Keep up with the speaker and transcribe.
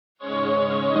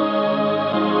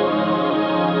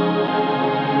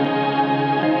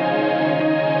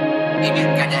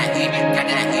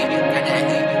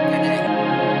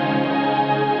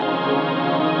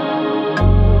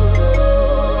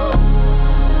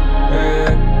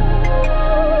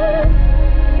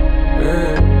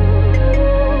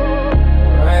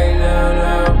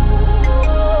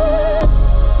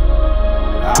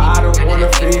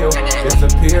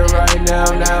Disappear right now,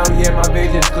 yeah, my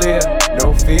vision's clear.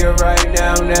 No fear right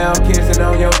now, kissing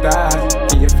on your thighs.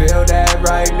 Can you feel that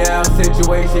right now?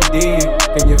 Situation deep.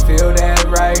 Can you feel that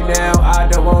right now? I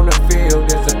don't wanna feel.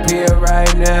 Disappear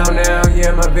right now,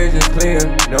 yeah, my vision's clear.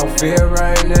 No fear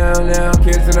right now,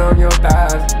 kissing on your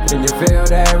thighs. Can you feel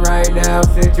that right now?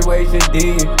 Situation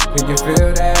deep. Can you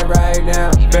feel that right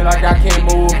now? Feel like I can't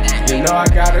move. You know I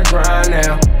gotta grind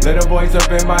now. Little voice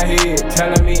up in my head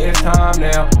telling me it's time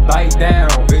now. Bite down,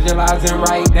 visualizing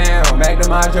right down.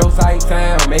 Magnimize your sight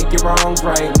sound, make your wrongs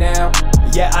right now.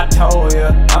 Yeah, I told ya,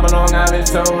 I'm a Long Island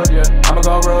soldier. I'ma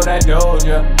go roll that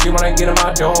doja. She wanna get in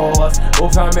my doors.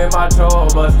 Oops, I'm in my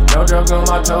TourBus. No drugs on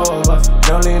my TourBus.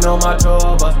 No lean on my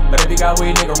TourBus. But if you got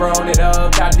weed, nigga, roll it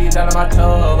up. Got these out of my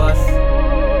TourBus.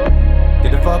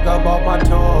 Get the fuck up off my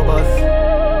TourBus.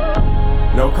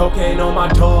 No cocaine on my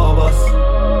TourBus.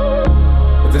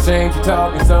 It's a shame she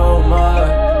talking so much.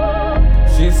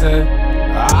 She said,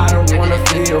 I don't wanna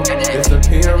feel.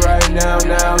 Disappear right now,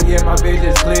 yeah, my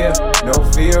vision's clear. No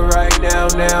fear right now,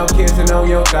 kissing on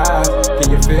your thighs.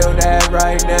 Can you feel that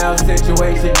right now?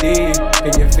 Situation deep.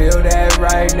 Can you feel that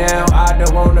right now? I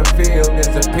don't wanna feel.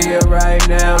 Disappear right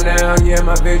now, yeah,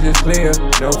 my vision's clear.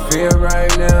 No fear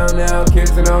right now,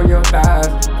 kissing on your thighs.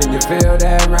 Can you feel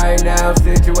that right now?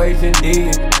 Situation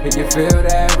deep. Can you feel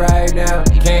that right now?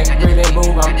 Can't really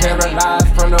move, I'm paralyzed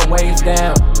from the waist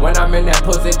down. When I'm in that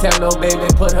pussy, tell little baby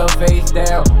put her face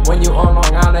down. When you on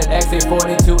Long Island, exit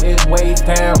 42 is Waste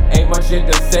Town. Ain't much shit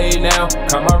to say now.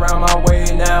 Come around my way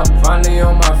now. Finally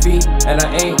on my feet, and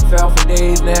I ain't fell for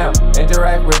days now.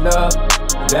 Interact with love,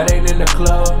 that ain't in the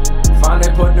club. Finally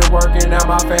put the work in, now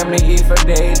my family eat for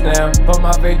days now. Put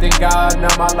my faith in God,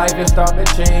 now my life is starting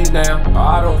to change now.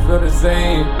 I don't feel the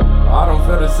same. I don't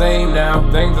feel the same now.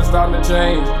 Things are starting to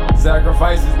change.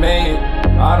 Sacrifices made.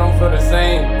 I don't feel the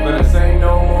same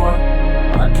no more.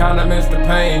 I kinda miss the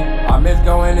pain. I miss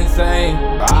going insane.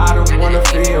 But I don't wanna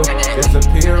feel.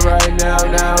 Disappear right now,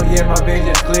 yeah, my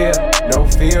vision's clear. No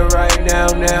fear right now,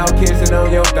 kissing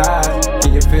on your thighs.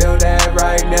 Can you feel that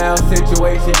right now?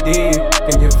 Situation deep.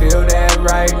 Can you feel that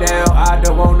right now? I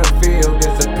don't wanna feel.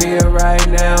 Disappear right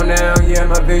now, yeah,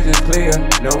 my vision's clear.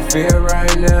 No fear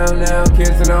right now,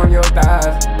 kissing on your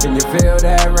thighs. Can you feel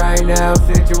that right now?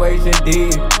 Situation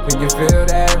deep. Can you feel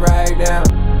that right now?